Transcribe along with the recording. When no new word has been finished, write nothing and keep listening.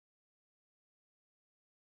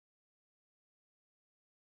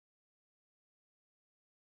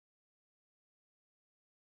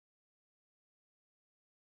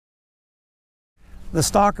The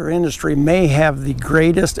stocker industry may have the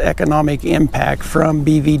greatest economic impact from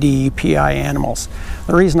BVD-PI animals.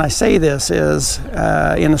 The reason I say this is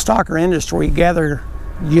in the stocker industry we gather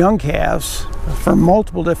young calves from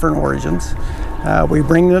multiple different origins. We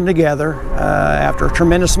bring them together after a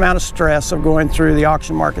tremendous amount of stress of going through the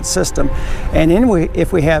auction market system. And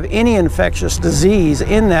if we have any infectious disease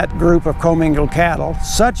in that group of commingled cattle,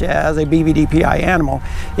 such as a BVD-PI animal,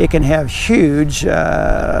 it can have huge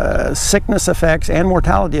sickness effects and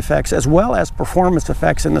mortality effects, as well as performance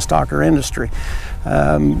effects in the stocker industry.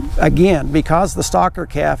 Again, because the stocker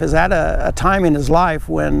calf is at a time in his life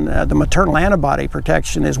when the maternal antibody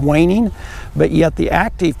protection is waning, but yet the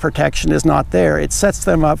active protection is not there, it sets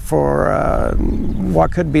them up for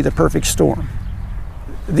what could be the perfect storm.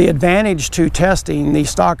 The advantage to testing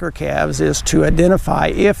these stocker calves is to identify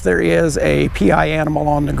if there is a PI animal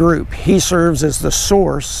on the group. He serves as the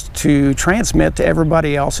source to transmit to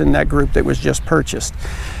everybody else in that group that was just purchased.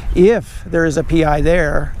 If there is a PI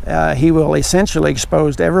there, he will essentially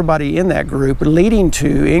expose to everybody in that group, leading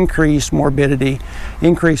to increased morbidity,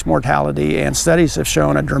 increased mortality, and studies have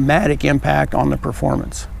shown a dramatic impact on the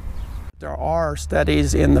performance. There are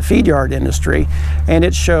studies in the feed yard industry, and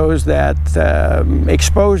it shows that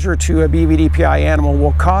exposure to a BVD-PI animal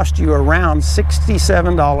will cost you around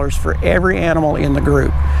 $67 for every animal in the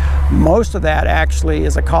group. Most of that actually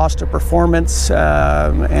is a cost of performance,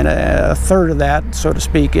 and a third of that, so to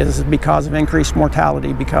speak, is because of increased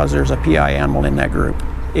mortality because there's a PI animal in that group.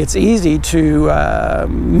 It's easy to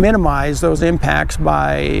minimize those impacts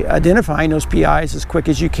by identifying those PIs as quick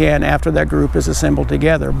as you can after that group is assembled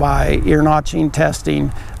together, by ear notching,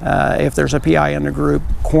 testing. If there's a PI in the group,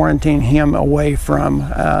 quarantine him away from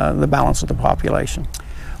the balance of the population.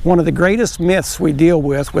 One of the greatest myths we deal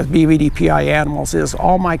with BVD-PI animals is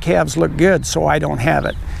all my calves look good, so I don't have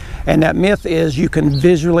it. And that myth is you can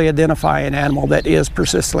visually identify an animal that is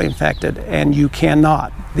persistently infected, and you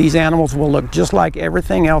cannot. These animals will look just like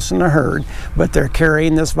everything else in the herd, but they're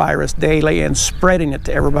carrying this virus daily and spreading it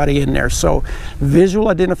to everybody in there. So visual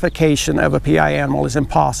identification of a PI animal is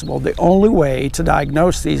impossible. The only way to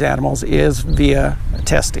diagnose these animals is via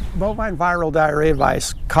testing. Bovine viral diarrhea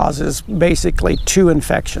virus causes basically two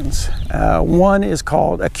infections. One is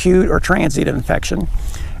called acute or transient infection,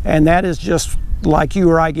 and that is just like you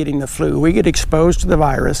or I getting the flu. We get exposed to the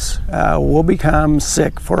virus, we'll become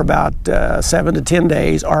sick for about 7 to 10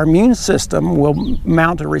 days. Our immune system will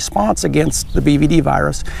mount a response against the BVD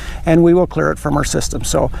virus, and we will clear it from our system.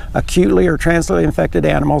 So acutely or transiently infected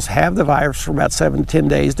animals have the virus for about 7 to 10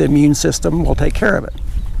 days. The immune system will take care of it.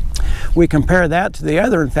 We compare that to the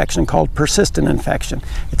other infection called persistent infection.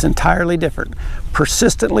 It's entirely different.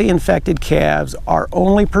 Persistently infected calves are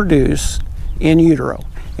only produced in utero,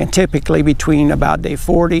 and typically between about day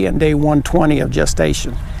 40 and day 120 of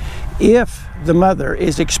gestation. If the mother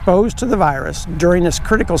is exposed to the virus during this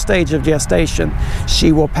critical stage of gestation,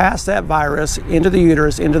 she will pass that virus into the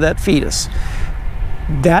uterus, into that fetus.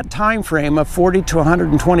 That time frame of 40 to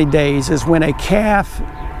 120 days is when a calf,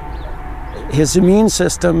 his immune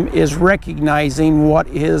system is recognizing what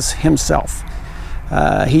is himself.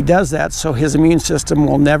 He does that so his immune system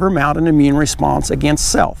will never mount an immune response against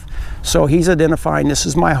self. So he's identifying, this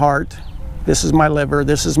is my heart, this is my liver,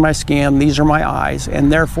 this is my skin, these are my eyes,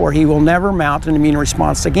 and therefore he will never mount an immune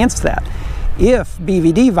response against that. If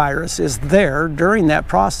BVD virus is there during that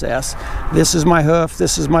process, this is my hoof,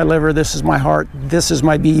 this is my liver, this is my heart, this is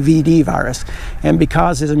my BVD virus. And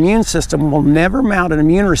because his immune system will never mount an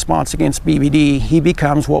immune response against BVD, he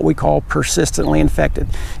becomes what we call persistently infected.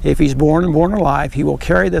 If he's born alive, he will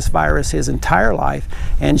carry this virus his entire life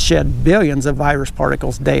and shed billions of virus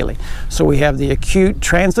particles daily. So we have the acute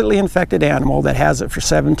transiently infected animal that has it for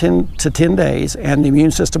 7 to 10 days, and the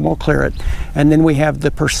immune system will clear it. And then we have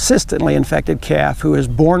the persistently infected calf who is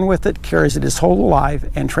born with it, carries it his whole life,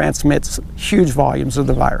 and transmits huge volumes of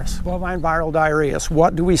the virus. Bovine viral diarrhea.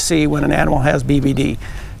 What do we see when an animal has BVD?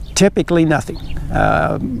 Typically nothing.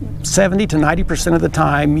 70 to 90% of the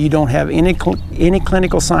time you don't have any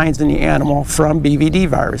clinical signs in the animal from BVD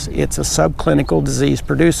virus. It's a subclinical disease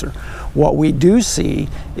producer. What we do see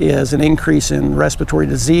is an increase in respiratory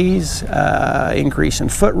disease, increase in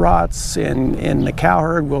foot rots. In the cow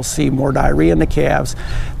herd, we'll see more diarrhea in the calves.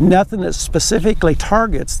 Nothing that specifically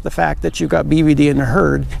targets the fact that you've got BVD in the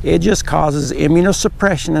herd. It just causes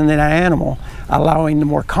immunosuppression in that animal, allowing the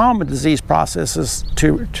more common disease processes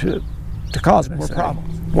to to cause more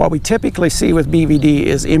problems. What we typically see with BVD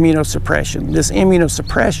is immunosuppression. This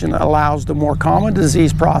immunosuppression allows the more common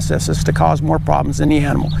disease processes to cause more problems in the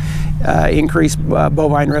animal. Increased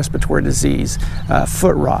bovine respiratory disease,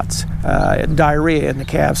 foot rots, diarrhea in the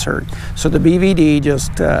calves herd. So the BVD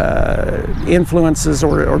just influences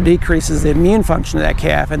or decreases the immune function of that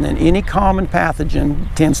calf, and then any common pathogen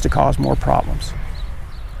tends to cause more problems.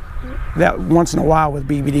 That once in a while with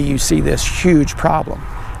BVD you see this huge problem.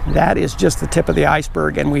 That is just the tip of the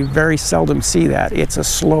iceberg, and we very seldom see that. It's a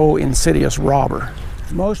slow, insidious robber.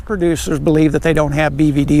 Most producers believe that they don't have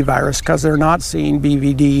BVD virus because they're not seeing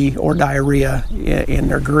BVD or diarrhea in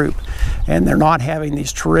their group, and they're not having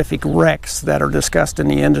these terrific wrecks that are discussed in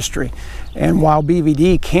the industry. And while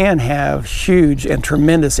BVD can have huge and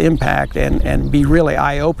tremendous impact and be really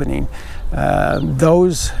eye-opening,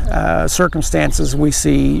 those circumstances we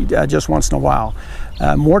see just once in a while.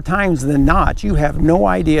 More times than not, you have no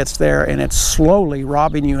idea it's there, and it's slowly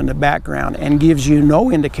robbing you in the background and gives you no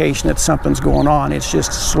indication that something's going on. It's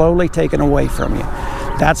just slowly taken away from you.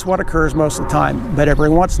 That's what occurs most of the time, but every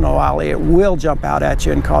once in a while it will jump out at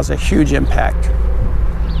you and cause a huge impact.